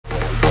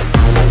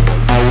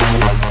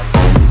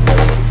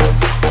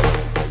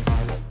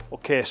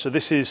Okay, so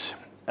this is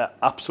an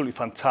absolutely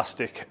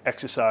fantastic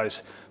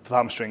exercise for the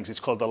hamstrings. It's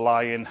called the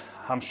lion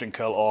hamstring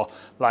curl or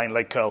lion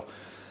leg curl.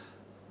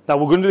 Now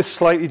we're going to do this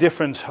slightly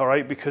different, all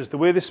right, because the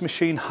way this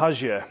machine has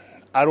you,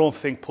 I don't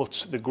think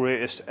puts the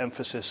greatest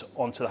emphasis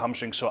onto the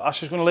hamstring. So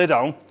Ash is going to lay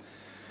down,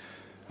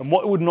 and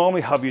what it would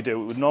normally have you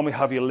do, it would normally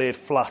have you laid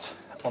flat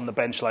on the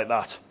bench like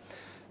that.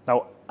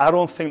 Now, I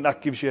don't think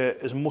that gives you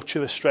as much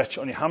of a stretch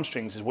on your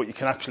hamstrings as what you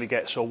can actually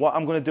get. So what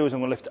I'm going to do is I'm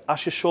going to lift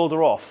Ash's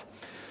shoulder off.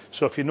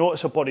 So if you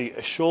notice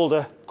a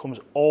shoulder comes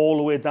all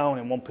the way down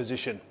in one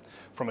position,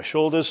 from her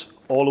shoulders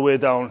all the way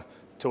down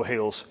to her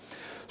heels.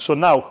 So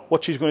now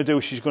what she's going to do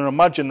is she's going to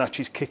imagine that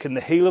she's kicking the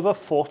heel of her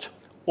foot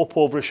up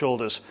over her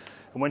shoulders.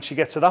 And when she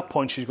gets to that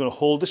point, she's going to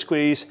hold the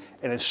squeeze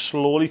and then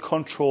slowly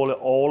control it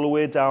all the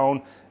way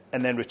down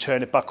and then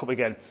return it back up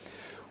again.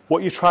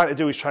 What you're trying to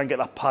do is try and get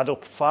that pad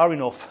up far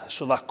enough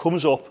so that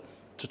comes up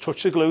to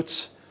touch the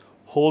glutes,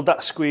 hold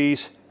that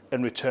squeeze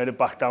and return it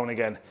back down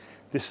again.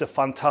 This is a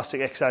fantastic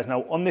exercise.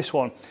 Now on this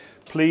one,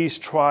 please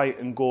try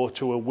and go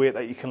to a weight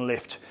that you can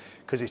lift,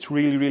 because it's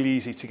really, really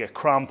easy to get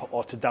cramp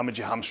or to damage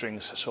your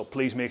hamstrings. So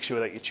please make sure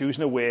that you're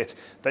choosing a weight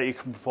that you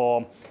can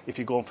perform. If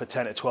you're going for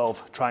 10 to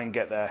 12, try and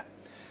get there.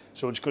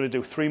 So we're just going to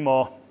do 3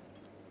 more.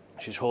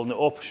 She's holding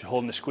it up, she's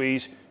holding the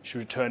squeeze, she's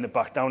returning it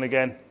back down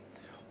again.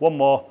 1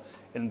 more,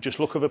 and just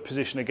look at her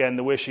position again,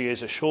 the way she is,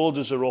 her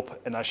shoulders are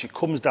up, and as she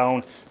comes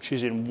down,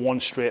 she's in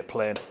one straight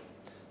plane.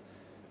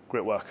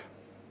 Great work.